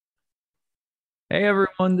Hey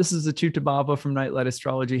everyone, this is Achuta Baba from Nightlight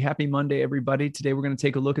Astrology. Happy Monday, everybody. Today we're going to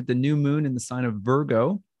take a look at the new moon in the sign of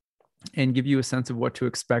Virgo and give you a sense of what to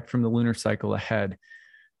expect from the lunar cycle ahead.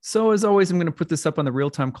 So, as always, I'm going to put this up on the real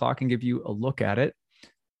time clock and give you a look at it.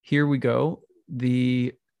 Here we go.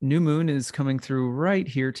 The new moon is coming through right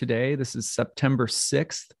here today. This is September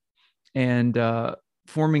 6th and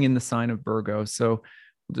forming in the sign of Virgo. So,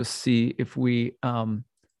 we'll just see if we can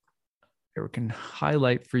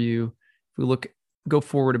highlight for you. If we go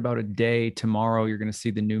forward about a day tomorrow, you're going to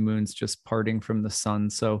see the new moon's just parting from the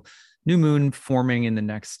sun. So new moon forming in the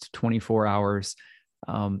next 24 hours.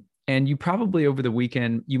 And you probably over the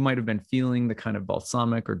weekend, you might have been feeling the kind of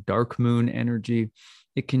balsamic or dark moon energy.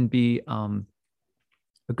 It can be a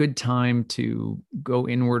good time to go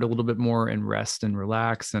inward a little bit more and rest and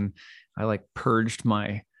relax. And I purged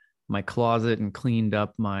my closet and cleaned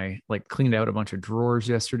out a bunch of drawers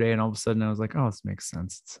yesterday. And all of a sudden I was like, oh, this makes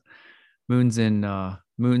sense. It's moon's in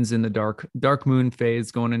the dark moon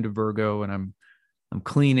phase going into Virgo, and I'm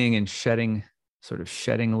cleaning and shedding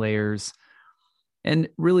layers. And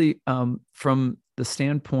really, from the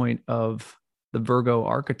standpoint of the Virgo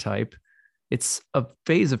archetype, it's a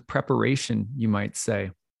phase of preparation, you might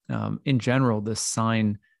say. In general, this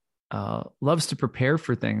sign loves to prepare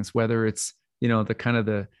for things, whether it's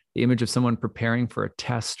the image of someone preparing for a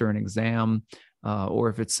test or an exam, or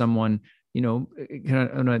if it's someone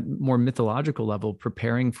on a more mythological level,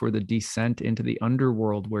 preparing for the descent into the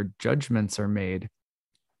underworld where judgments are made.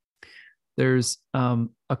 There's a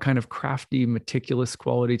kind of crafty, meticulous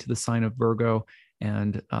quality to the sign of Virgo,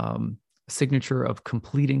 and signature of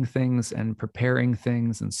completing things and preparing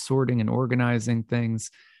things and sorting and organizing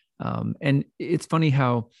things. And it's funny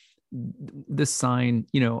how this sign,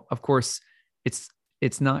 of course,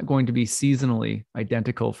 it's not going to be seasonally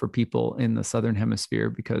identical for people in the Southern Hemisphere,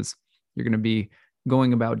 because you're going to be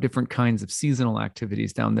going about different kinds of seasonal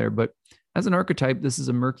activities down there. But as an archetype, this is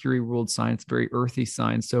a Mercury ruled sign. It's a very earthy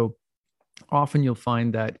sign. So often you'll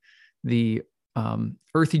find that the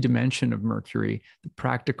earthy dimension of Mercury, the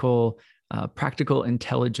practical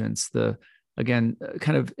intelligence, kind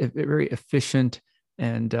of a very efficient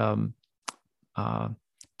and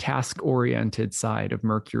task-oriented side of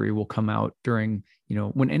Mercury will come out during,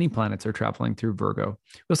 when any planets are traveling through Virgo.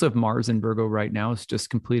 We also have Mars in Virgo right now. It's just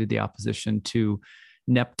completed the opposition to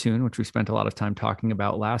Neptune, which we spent a lot of time talking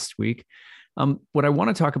about last week. What I want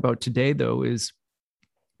to talk about today, though, is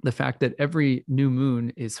the fact that every new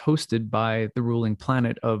moon is hosted by the ruling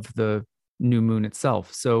planet of the new moon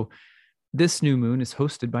itself. So this new moon is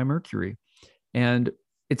hosted by Mercury. And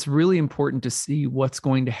it's really important to see what's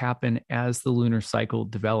going to happen as the lunar cycle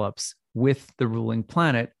develops with the ruling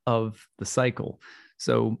planet of the cycle.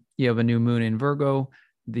 So you have a new moon in Virgo,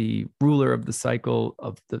 the ruler of the cycle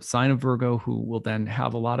of the sign of Virgo, who will then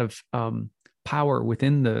have a lot of power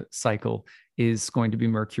within the cycle, is going to be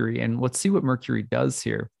Mercury. And let's see what Mercury does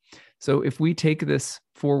here. So if we take this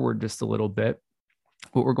forward just a little bit,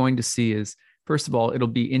 what we're going to see is, first of all, it'll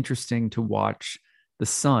be interesting to watch the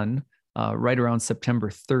sun right around September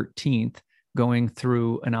 13th, going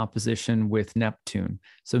through an opposition with Neptune.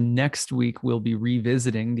 So next week, we'll be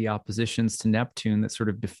revisiting the oppositions to Neptune that sort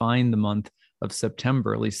of define the month of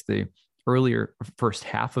September, at least the earlier first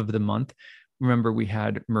half of the month. Remember, we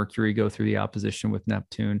had Mercury go through the opposition with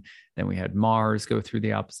Neptune, then we had Mars go through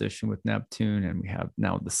the opposition with Neptune, and we have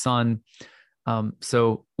now the sun.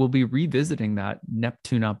 So we'll be revisiting that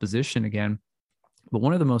Neptune opposition again. But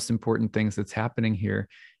one of the most important things that's happening here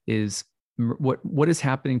is what is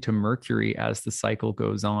happening to Mercury as the cycle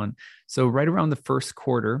goes on. So right around the first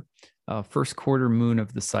quarter moon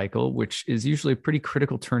of the cycle, which is usually a pretty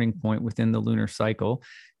critical turning point within the lunar cycle,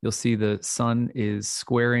 you'll see the sun is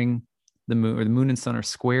squaring the moon, or the moon and sun are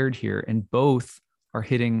squared here, and both are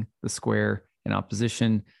hitting the square in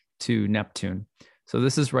opposition to Neptune. So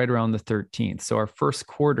this is right around the 13th. So our first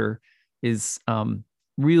quarter is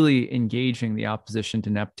really engaging the opposition to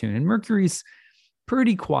Neptune, and Mercury's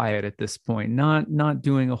pretty quiet at this point, not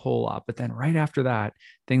doing a whole lot. But then right after that,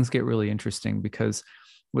 things get really interesting, because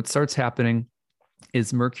what starts happening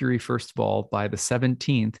is Mercury, first of all, by the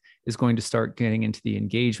 17th, is going to start getting into the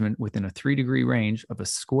engagement within a 3-degree range of a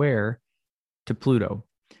square to Pluto.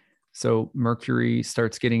 So Mercury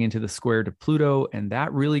starts getting into the square to Pluto, and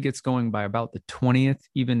that really gets going by about the 20th.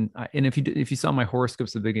 Even, and if you saw my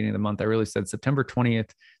horoscopes at the beginning of the month, I really said September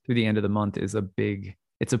 20th through the end of the month is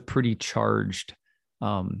it's a pretty charged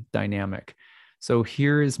dynamic. So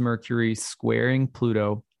here is Mercury squaring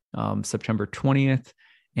Pluto September 20th,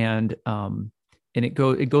 and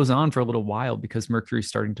it goes on for a little while, because Mercury is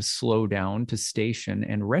starting to slow down to station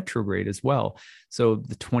and retrograde as well. So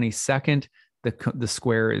the 22nd, the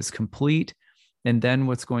square is complete. And then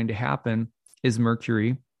what's going to happen is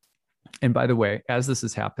Mercury. And by the way, as this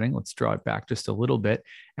is happening, let's draw it back just a little bit.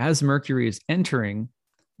 As Mercury is entering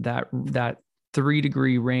that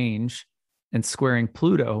 3-degree range and squaring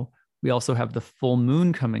Pluto, we also have the full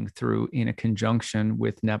moon coming through in a conjunction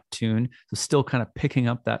with Neptune. So still kind of picking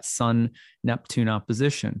up that Sun-Neptune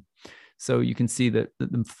opposition. So you can see that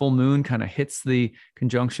the full moon kind of hits the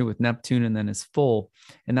conjunction with Neptune and then is full.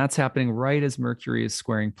 And that's happening right as Mercury is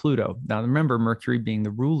squaring Pluto. Now, remember, Mercury being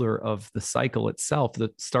the ruler of the cycle itself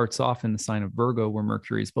that starts off in the sign of Virgo, where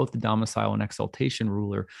Mercury is both the domicile and exaltation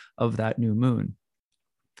ruler of that new moon.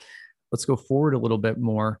 Let's go forward a little bit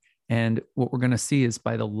more. And what we're going to see is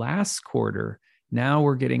by the last quarter, now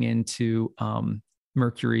we're getting into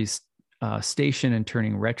Mercury's station and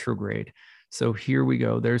turning retrograde. So here we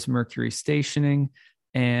go. There's Mercury stationing,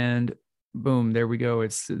 and boom, there we go.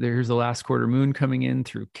 There's the last quarter moon coming in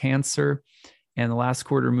through Cancer. And the last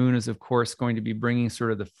quarter moon is, of course, going to be bringing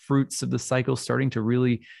sort of the fruits of the cycle, starting to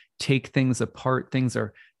really take things apart. Things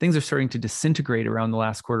are starting to disintegrate around the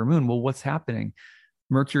last quarter moon. Well, what's happening?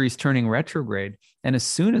 Mercury's turning retrograde. And as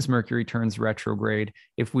soon as Mercury turns retrograde,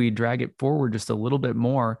 if we drag it forward just a little bit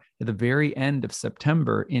more at the very end of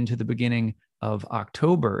September into the beginning of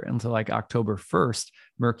October, until like October 1st,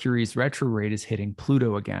 Mercury's retrograde is hitting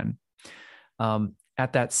Pluto again.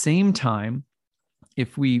 At that same time,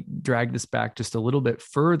 if we drag this back just a little bit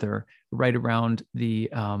further, right around the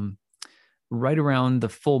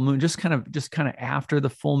full moon, just kind of after the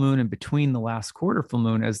full moon and between the last quarter full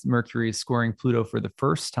moon, as Mercury is squaring Pluto for the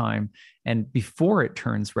first time, and before it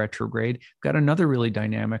turns retrograde, got another really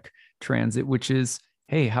dynamic transit, which is,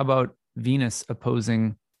 hey, how about Venus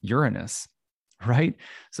opposing Uranus? Right?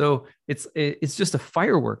 So it's just a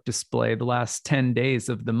firework display the last 10 days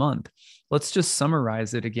of the month. Let's just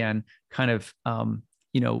summarize it again, kind of,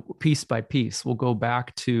 piece by piece. We'll go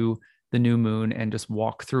back to the new moon and just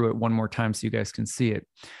walk through it one more time so you guys can see it.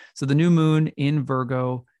 So the new moon in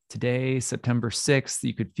Virgo today, September 6th,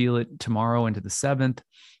 you could feel it tomorrow into the 7th.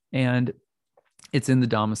 And it's in the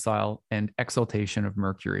domicile and exaltation of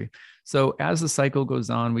Mercury. So as the cycle goes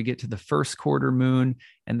on, we get to the first quarter moon,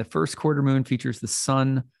 and the first quarter moon features the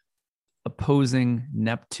sun opposing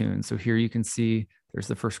Neptune. So here you can see there's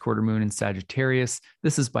the first quarter moon in Sagittarius.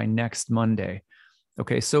 This is by next Monday.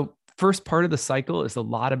 Okay, so first part of the cycle is a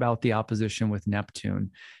lot about the opposition with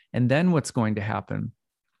Neptune. And then what's going to happen?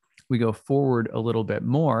 We go forward a little bit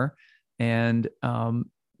more, and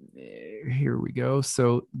here we go.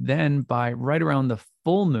 So then by right around the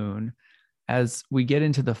full moon, as we get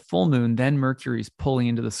into the full moon, then Mercury's pulling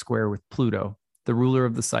into the square with Pluto. The ruler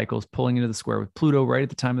of the cycle is pulling into the square with Pluto right at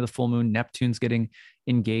the time of the full moon. Neptune's getting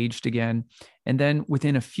engaged again. And then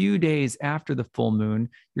within a few days after the full moon,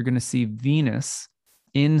 you're going to see Venus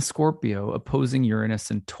in Scorpio opposing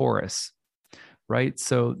Uranus and Taurus, right?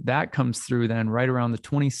 So that comes through then right around the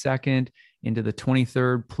 22nd into the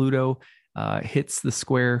 23rd. Pluto hits the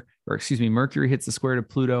square, or excuse me, Mercury hits the square to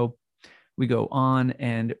Pluto. We go on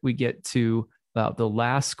and we get to about the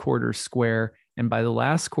last quarter square. And by the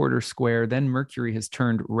last quarter square, then Mercury has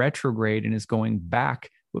turned retrograde and is going back.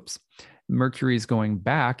 Mercury is going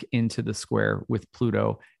back into the square with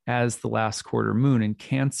Pluto as the last quarter moon in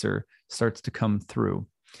Cancer starts to come through.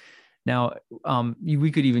 Now, we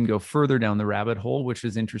could even go further down the rabbit hole, which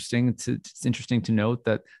is interesting. It's interesting to note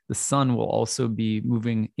that the sun will also be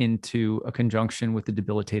moving into a conjunction with the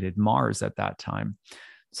debilitated Mars at that time.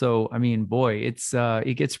 So, I mean, boy,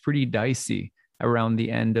 it gets pretty dicey around the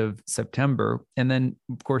end of September. And then,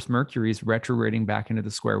 of course, Mercury is retrograding back into the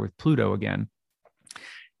square with Pluto again.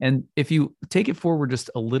 And if you take it forward just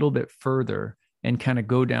a little bit further and kind of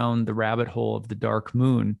go down the rabbit hole of the dark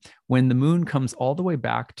moon, when the moon comes all the way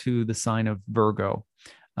back to the sign of Virgo,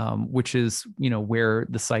 which is, where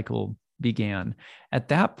the cycle began. At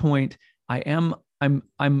that point, I'm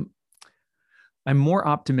more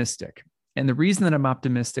optimistic. And the reason that I'm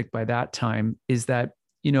optimistic by that time is that,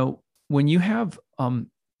 when you have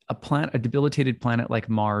a debilitated planet like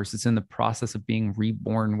Mars is in the process of being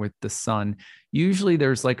reborn with the sun, usually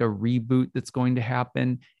there's like a reboot that's going to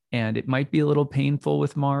happen, and it might be a little painful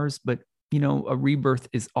with Mars, but a rebirth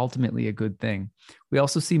is ultimately a good thing. We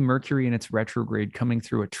also see Mercury in its retrograde coming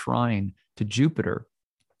through a trine to Jupiter,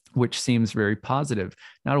 which seems very positive.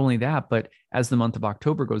 Not only that, but as the month of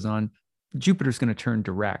October goes on, Jupiter's going to turn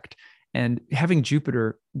direct. And having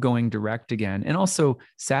Jupiter going direct again, and also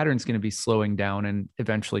Saturn's going to be slowing down and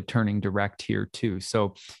eventually turning direct here too.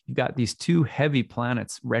 So you've got these two heavy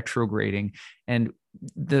planets retrograding, and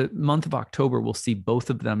the month of October will see both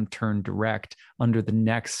of them turn direct under the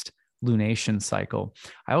next lunation cycle.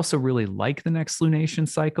 I also really like the next lunation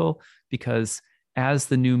cycle because as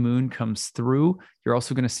the new moon comes through, you're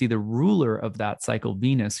also going to see the ruler of that cycle,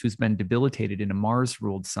 Venus, who's been debilitated in a Mars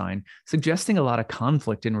ruled sign, suggesting a lot of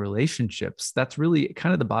conflict in relationships. That's really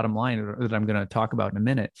kind of the bottom line that I'm going to talk about in a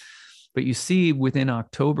minute. But you see within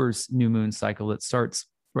October's new moon cycle that starts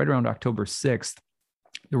right around October 6th,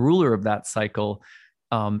 the ruler of that cycle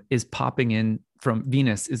is popping in from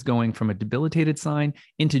Venus, is going from a debilitated sign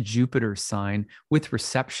into Jupiter's sign with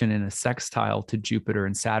reception in a sextile to Jupiter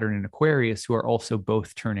and Saturn in Aquarius, who are also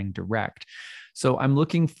both turning direct. So I'm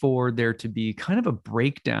looking for there to be kind of a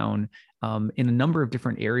breakdown in a number of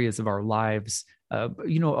different areas of our lives,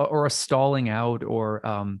 or a stalling out, or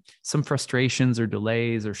some frustrations or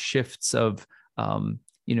delays or shifts of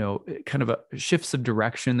kind of a shifts of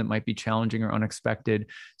direction that might be challenging or unexpected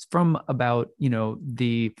from about,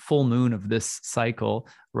 the full moon of this cycle,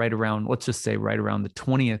 right around, let's just say right around the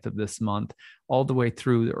 20th of this month, all the way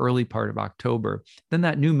through the early part of October. Then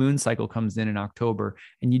that new moon cycle comes in October,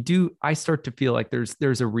 and I start to feel like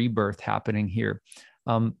there's a rebirth happening here.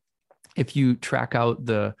 If you track out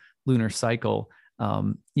the lunar cycle,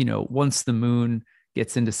 once the moon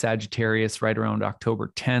gets into Sagittarius right around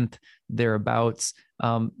October 10th, thereabouts,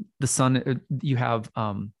 the sun, you have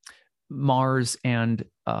Mars and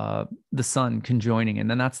the sun conjoining. And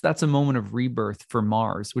then that's a moment of rebirth for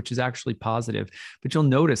Mars, which is actually positive. But you'll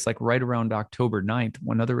notice, like right around October 9th,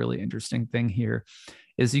 one other really interesting thing here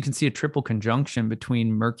is you can see a triple conjunction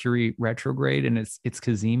between Mercury retrograde and its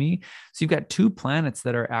cazimi. So you've got two planets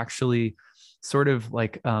that are actually sort of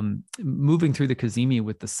like moving through the cazimi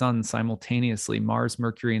with the sun simultaneously, Mars,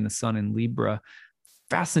 Mercury, and the sun in Libra.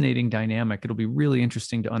 Fascinating dynamic. It'll be really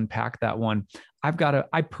interesting to unpack that one.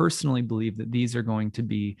 I personally believe that these are going to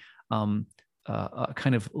be kind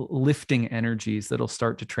of lifting energies that'll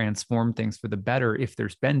start to transform things for the better if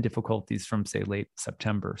there's been difficulties from, say, late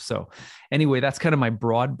September. So anyway, that's kind of my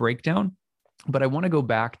broad breakdown, but I want to go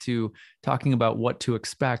back to talking about what to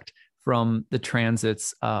expect from the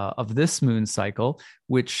transits of this moon cycle,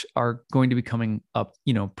 which are going to be coming up,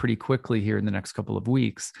 pretty quickly here in the next couple of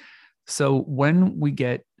weeks. So when we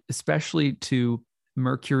get, especially to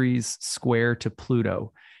Mercury's square to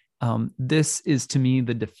Pluto, this is, to me,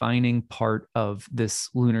 the defining part of this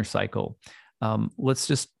lunar cycle. Let's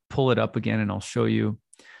just pull it up again and I'll show you.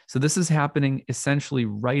 So this is happening essentially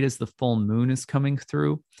right as the full moon is coming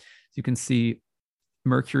through. So you can see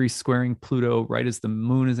Mercury squaring Pluto right as the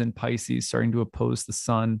moon is in Pisces, starting to oppose the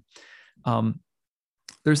sun.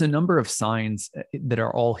 There's a number of signs that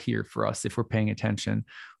are all here for us if we're paying attention.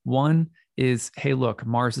 One is, hey, look,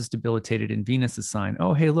 Mars is debilitated in Venus's sign.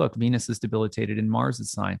 Oh, hey, look, Venus is debilitated in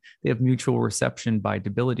Mars's sign. They have mutual reception by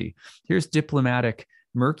debility. Here's diplomatic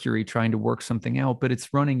Mercury trying to work something out, but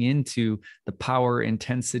it's running into the power,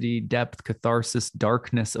 intensity, depth, catharsis,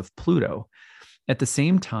 darkness of Pluto. At the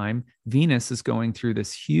same time, Venus is going through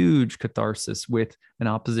this huge catharsis with an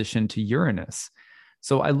opposition to Uranus.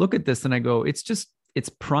 So I look at this and I go, it's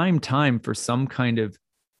prime time for some kind of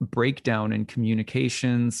breakdown in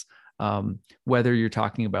communications, whether you're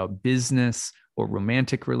talking about business or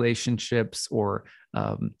romantic relationships or,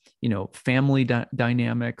 family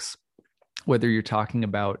dynamics, whether you're talking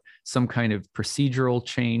about some kind of procedural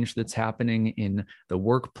change that's happening in the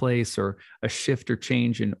workplace or a shift or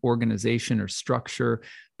change in organization or structure.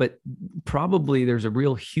 But probably there's a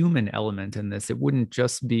real human element in this. It wouldn't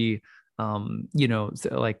just be, it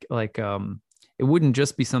wouldn't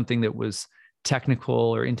just be something that was technical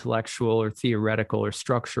or intellectual or theoretical or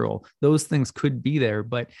structural. Those things could be there,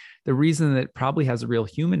 but the reason that it probably has a real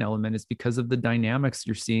human element is because of the dynamics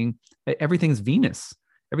you're seeing. Everything's Venus.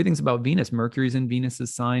 Everything's about Venus. Mercury's in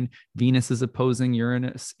Venus's sign. Venus is opposing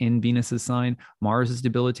Uranus in Venus's sign. Mars is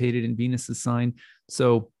debilitated in Venus's sign.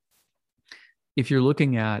 So if you're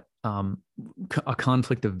looking at a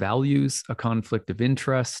conflict of values, a conflict of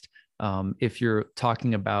interest, if you're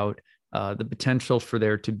talking about the potential for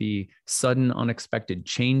there to be sudden, unexpected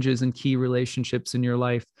changes in key relationships in your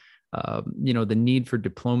life, the need for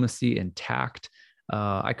diplomacy and tact.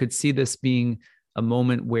 I could see this being a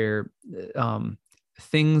moment where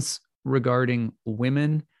things regarding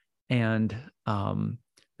women and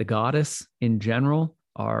the goddess in general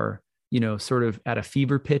are, sort of at a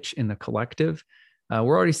fever pitch in the collective.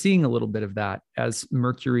 We're already seeing a little bit of that as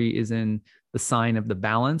Mercury is in the sign of the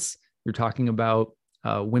balance. You're talking about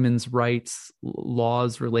women's rights,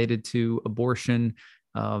 laws related to abortion,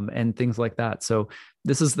 and things like that. So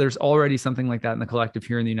there's already something like that in the collective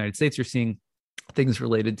here in the United States. You're seeing things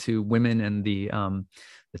related to women and the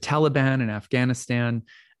Taliban in Afghanistan.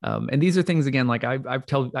 And these are things, again, like I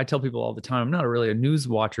tell people all the time, I'm not really a news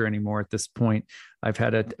watcher anymore at this point. I've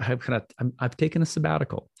taken a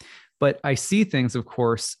sabbatical, But I see things, of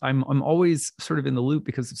course. I'm always sort of in the loop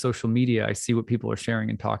because of social media. I see what people are sharing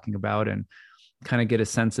and talking about, and kind of get a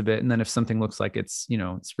sense of it. And then if something looks like it's,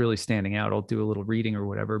 it's really standing out, I'll do a little reading or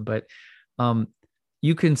whatever. But um,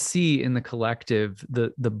 you can see in the collective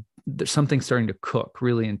there's something starting to cook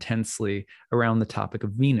really intensely around the topic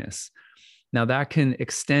of Venus. Now that can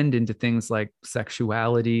extend into things like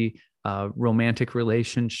sexuality, romantic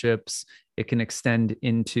relationships. It can extend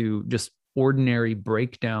into just ordinary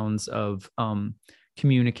breakdowns of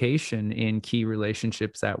communication in key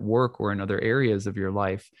relationships at work or in other areas of your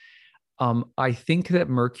life. I think that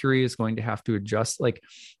Mercury is going to have to adjust. Like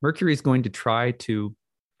Mercury is going to try to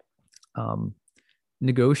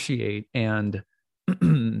negotiate and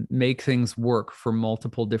make things work for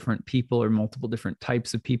multiple different people or multiple different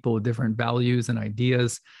types of people with different values and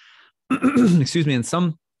ideas. Excuse me.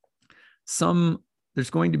 And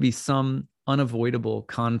there's going to be some unavoidable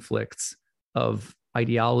conflicts of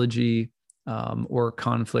ideology or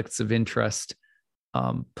conflicts of interest,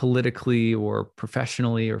 politically or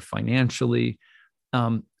professionally or financially,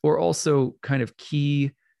 or also kind of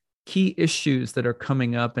key issues that are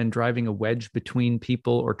coming up and driving a wedge between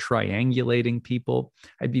people or triangulating people.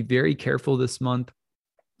 I'd be very careful this month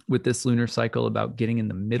with this lunar cycle about getting in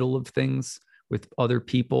the middle of things with other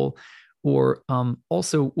people. Or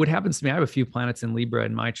also what happens to me, I have a few planets in Libra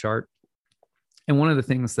in my chart. And one of the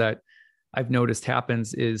things that I've noticed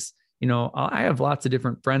happens is, I have lots of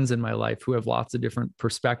different friends in my life who have lots of different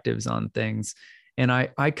perspectives on things. And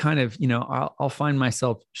I kind of, I'll find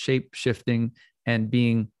myself shape shifting and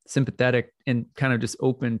being sympathetic and kind of just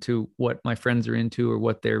open to what my friends are into or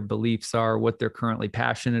what their beliefs are, what they're currently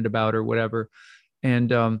passionate about or whatever.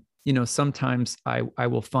 And, sometimes I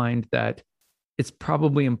will find that it's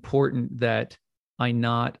probably important that I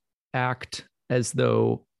not act as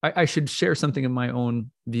though I should share something of my own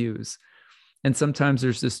views. And sometimes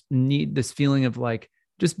there's this feeling of like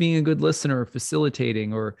just being a good listener,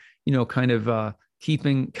 facilitating, or, kind of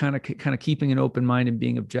keeping an open mind and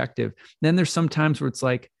being objective. Then there's some times where it's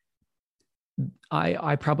like,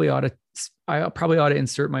 I probably ought to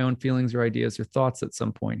insert my own feelings or ideas or thoughts at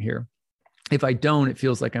some point here. If I don't, it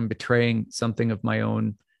feels like I'm betraying something of my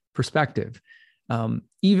own perspective,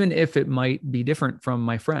 even if it might be different from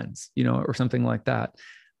my friends, or something like that.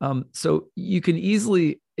 So it can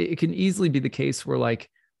easily be the case where like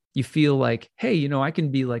you feel like, hey, I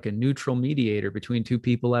can be like a neutral mediator between two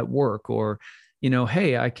people at work, or,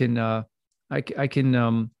 hey, I can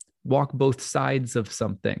walk both sides of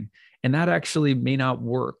something. And that actually may not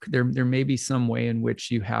work. There may be some way in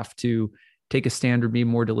which you have to take a stand or be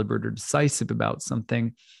more deliberate or decisive about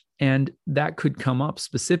something. And that could come up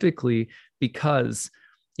specifically because,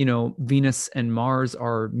 Venus and Mars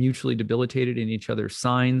are mutually debilitated in each other's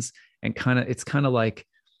signs. And it's kind of like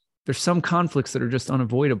there's some conflicts that are just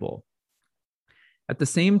unavoidable. At the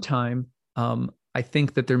same time, I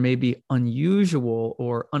think that there may be unusual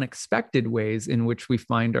or unexpected ways in which we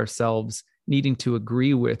find ourselves needing to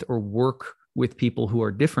agree with or work with people who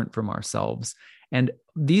are different from ourselves. And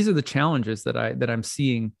these are the challenges that I'm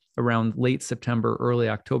seeing around late September, early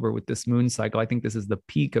October with this moon cycle. I think this is the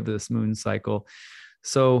peak of this moon cycle.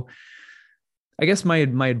 So I guess my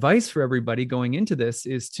advice for everybody going into this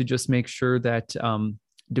is to just make sure that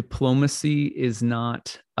diplomacy is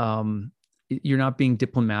not, you're not being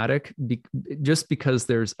diplomatic just because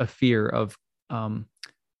there's a fear of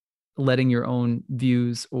letting your own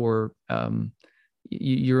views or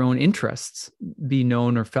your own interests be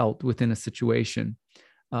known or felt within a situation.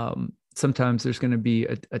 Sometimes there's going to be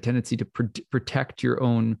a tendency to protect your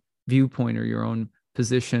own viewpoint or your own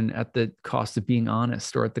position at the cost of being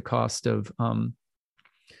honest, or at the cost of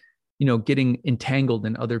getting entangled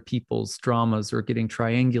in other people's dramas or getting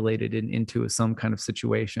triangulated into some kind of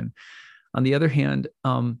situation. On the other hand,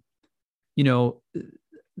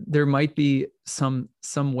 there might be some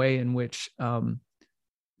way in which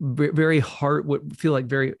what feel like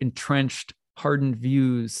very entrenched, hardened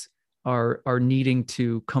views are needing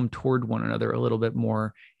to come toward one another a little bit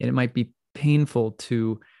more, and it might be painful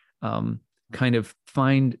to kind of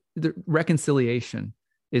find the reconciliation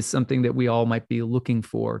is something that we all might be looking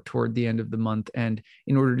for toward the end of the month. And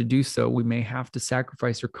in order to do so, we may have to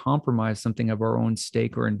sacrifice or compromise something of our own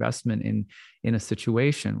stake or investment in a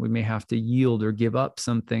situation. We may have to yield or give up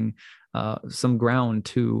something, some ground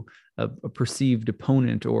to a perceived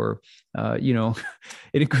opponent, or,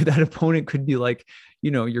 that opponent could be like,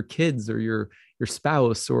 your kids or your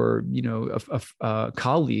spouse, or, a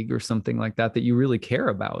colleague or something like that you really care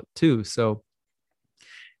about too. So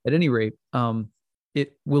at any rate,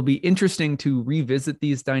 it will be interesting to revisit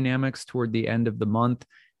these dynamics toward the end of the month.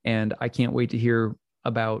 And I can't wait to hear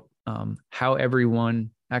about how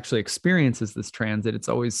everyone actually experiences this transit, it's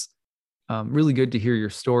always really good to hear your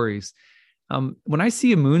stories. When I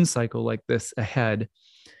see a moon cycle like this ahead,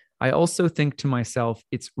 I also think to myself,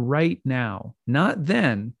 it's right now, not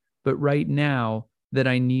then, but right now that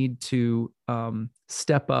I need to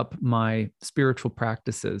step up my spiritual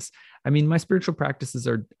practices. I mean, my spiritual practices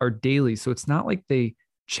are daily, so it's not like they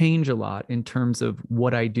change a lot in terms of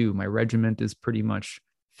what I do. My regiment is pretty much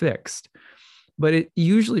fixed. But it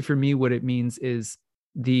usually for me, what it means is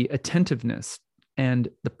the attentiveness and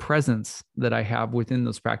the presence that I have within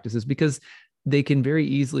those practices, because they can very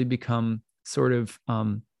easily become sort of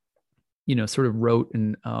sort of rote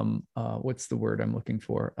and what's the word I'm looking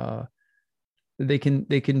for? They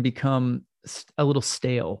can become a little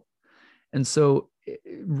stale. And so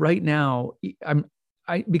right now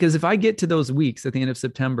because if I get to those weeks at the end of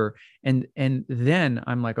September and then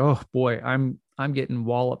I'm like, oh boy, I'm getting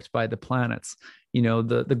walloped by the planets.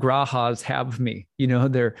 The grahas have me,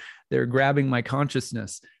 they're grabbing my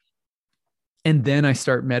consciousness. And then I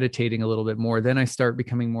start meditating a little bit more. Then I start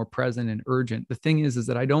becoming more present and urgent. The thing is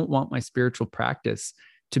that I don't want my spiritual practice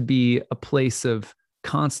to be a place of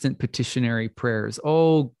constant petitionary prayers.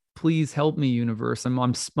 Oh, please help me, universe.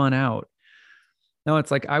 I'm spun out. No,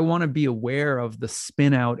 it's like I want to be aware of the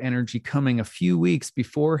spin out energy coming a few weeks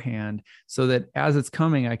beforehand so that as it's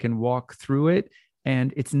coming, I can walk through it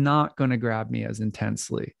and it's not going to grab me as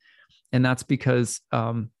intensely. And that's because,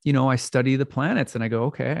 I study the planets and I go,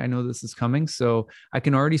 okay, I know this is coming. So I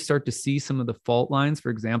can already start to see some of the fault lines. For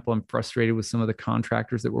example, I'm frustrated with some of the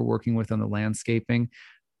contractors that we're working with on the landscaping.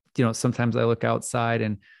 Sometimes I look outside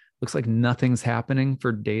and looks like nothing's happening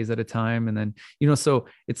for days at a time. And then, so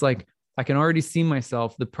it's like, I can already see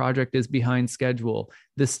myself. The project is behind schedule.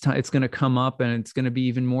 This time it's going to come up and it's going to be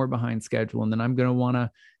even more behind schedule. And then I'm going to want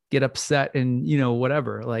to get upset and,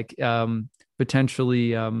 whatever, like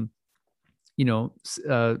potentially,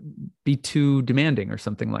 be too demanding or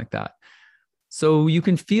something like that. So you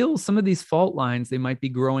can feel some of these fault lines, they might be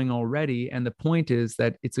growing already. And the point is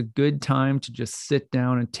that it's a good time to just sit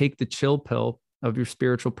down and take the chill pill of your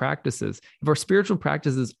spiritual practices. If our spiritual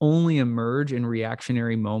practices only emerge in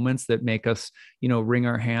reactionary moments that make us, wring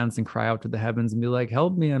our hands and cry out to the heavens and be like,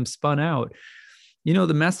 help me, I'm spun out.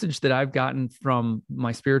 The message that I've gotten from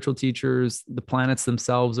my spiritual teachers, the planets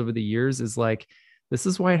themselves over the years is like, this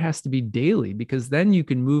is why it has to be daily, because then you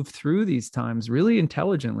can move through these times really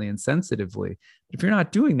intelligently and sensitively. If you're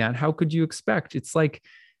not doing that, how could you expect? It's like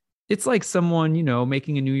someone,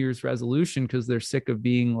 making a New Year's resolution because they're sick of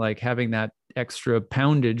being like having that extra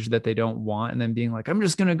poundage that they don't want. And then being like, I'm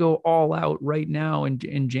just going to go all out right now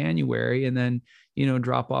in January and then,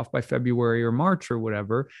 drop off by February or March or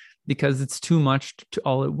whatever, because it's too much to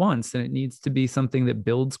all at once. And it needs to be something that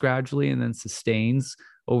builds gradually and then sustains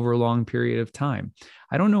over a long period of time.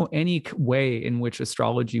 I don't know any way in which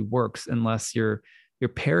astrology works unless you're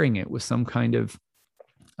pairing it with some kind of,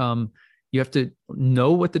 you have to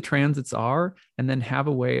know what the transits are and then have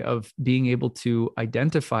a way of being able to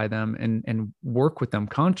identify them and work with them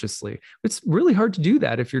consciously. It's really hard to do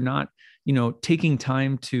that if you're not, taking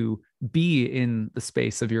time to be in the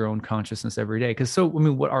space of your own consciousness every day. Because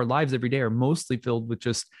what our lives every day are mostly filled with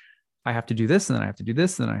just, I have to do this, and then I have to do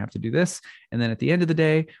this, and then I have to do this. And then at the end of the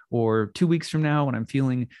day, or 2 weeks from now, when I'm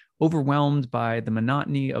feeling overwhelmed by the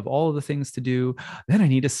monotony of all of the things to do, then I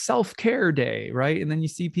need a self-care day, right? And then you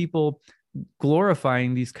see people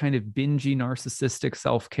glorifying these kind of bingy, narcissistic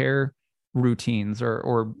self-care routines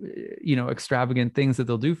or extravagant things that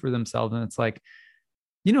they'll do for themselves. And it's like,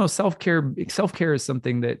 self-care is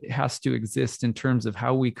something that has to exist in terms of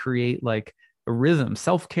how we create like a rhythm.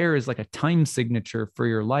 Self-care is like a time signature for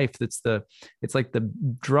your life. It's like the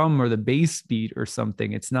drum or the bass beat or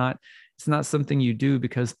something. It's not something you do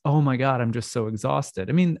because, oh my God, I'm just so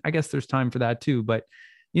exhausted. I mean, I guess there's time for that too, but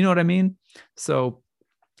you know what I mean? So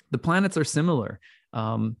the planets are similar.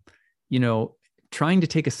 Trying to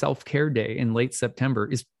take a self-care day in late September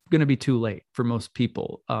is going to be too late for most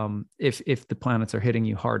people if the planets are hitting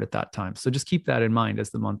you hard at that time. So just keep that in mind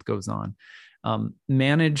as the month goes on.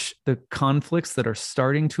 Manage the conflicts that are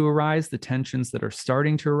starting to arise, the tensions that are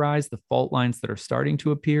starting to arise, the fault lines that are starting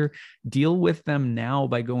to appear. Deal with them now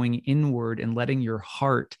by going inward and letting your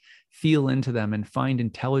heart feel into them and find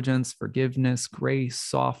intelligence, forgiveness, grace,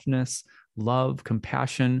 softness, love,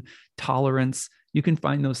 compassion, tolerance. You can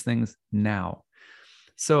find those things now.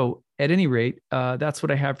 So at any rate, that's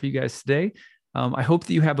what I have for you guys today. I hope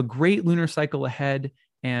that you have a great lunar cycle ahead.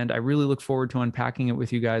 And I really look forward to unpacking it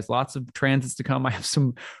with you guys. Lots of transits to come. I have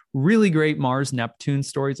some really great Mars Neptune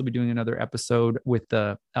stories. I'll be doing another episode with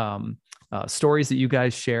the stories that you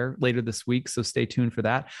guys share later this week. So stay tuned for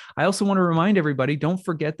that. I also want to remind everybody, don't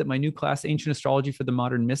forget that my new class, Ancient Astrology for the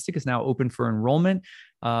Modern Mystic, is now open for enrollment.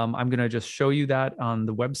 I'm going to just show you that on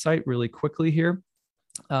the website really quickly here.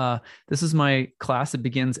 This is my class. It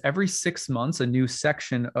begins every 6 months. A new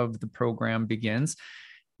section of the program begins.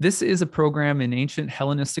 This is a program in ancient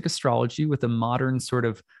Hellenistic astrology with a modern sort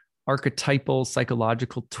of archetypal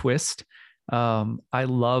psychological twist. I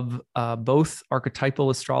love both archetypal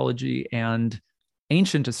astrology and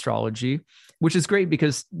ancient astrology, which is great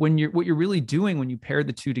because what you're really doing when you pair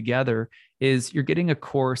the two together is you're getting a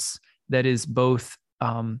course that is both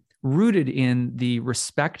rooted in the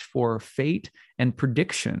respect for fate and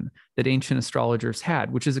prediction that ancient astrologers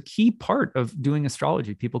had, which is a key part of doing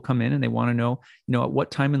astrology. People come in and they want to know, at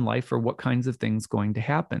what time in life or what kinds of things going to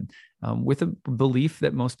happen, with a belief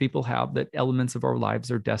that most people have that elements of our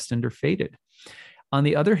lives are destined or fated. On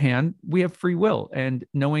the other hand, we have free will, and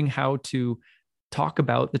knowing how to talk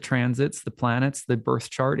about the transits, the planets, the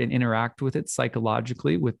birth chart, and interact with it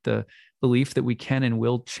psychologically with the belief that we can and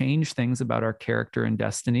will change things about our character and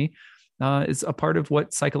destiny is a part of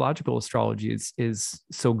what psychological astrology is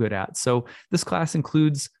so good at. So this class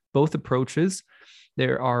includes both approaches.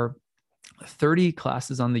 There are 30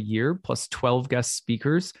 classes on the year plus 12 guest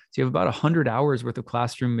speakers. So you have about 100 hours worth of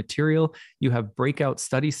classroom material. You have breakout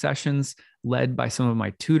study sessions led by some of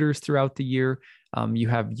my tutors throughout the year. You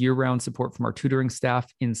have year-round support from our tutoring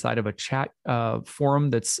staff inside of a chat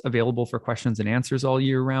forum that's available for questions and answers all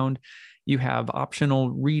year round. You have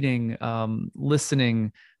optional reading,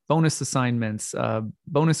 listening, bonus assignments,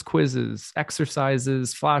 bonus quizzes,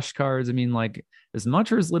 exercises, flashcards. I mean, like as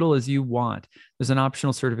much or as little as you want. There's an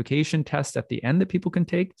optional certification test at the end that people can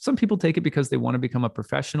take. Some people take it because they want to become a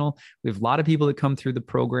professional. We have a lot of people that come through the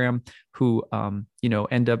program who,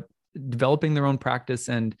 end up developing their own practice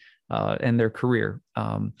and their career.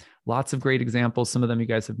 Lots of great examples. Some of them you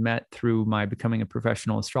guys have met through my Becoming a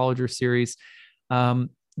Professional Astrologer series.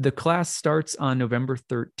 The class starts on November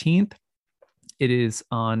 13th. It is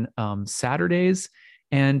on Saturdays,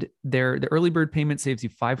 and the early bird payment saves you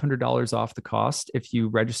 $500 off the cost if you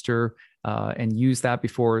register and use that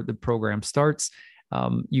before the program starts.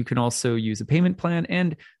 You can also use a payment plan,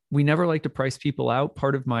 and we never like to price people out.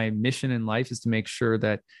 Part of my mission in life is to make sure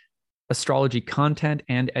that astrology content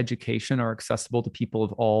and education are accessible to people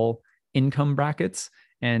of all income brackets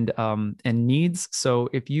and needs. So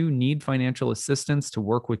if you need financial assistance to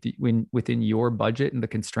work within your budget and the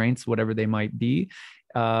constraints, whatever they might be,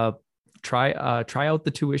 try out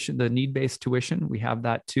the tuition, the need-based tuition. We have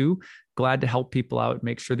that too. Glad to help people out,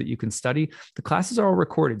 make sure that you can study. The classes are all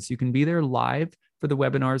recorded, so you can be there live for the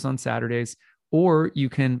webinars on Saturdays, or you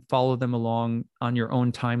can follow them along on your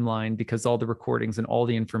own timeline because all the recordings and all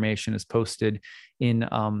the information is posted in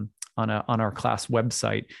on our class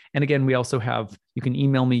website. And again, we also have, you can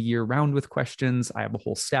email me year round with questions. I have a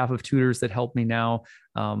whole staff of tutors that help me now,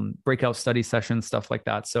 breakout study sessions, stuff like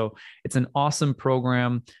that. So it's an awesome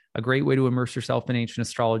program, a great way to immerse yourself in ancient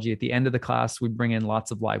astrology. At the end of the class, we bring in lots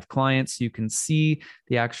of live clients. So you can see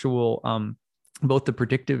the actual, both the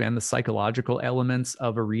predictive and the psychological elements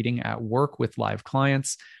of a reading at work with live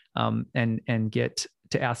clients, and get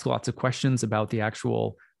to ask lots of questions about the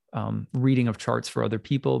actual reading of charts for other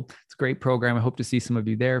people. It's a great program. I hope to see some of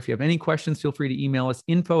you there. If you have any questions, feel free to email us,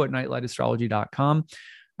 info@nightlightastrology.com.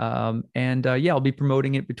 I'll be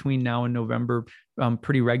promoting it between now and November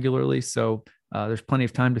pretty regularly. So there's plenty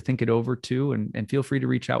of time to think it over too, and feel free to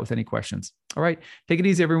reach out with any questions. All right. Take it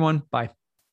easy, everyone. Bye.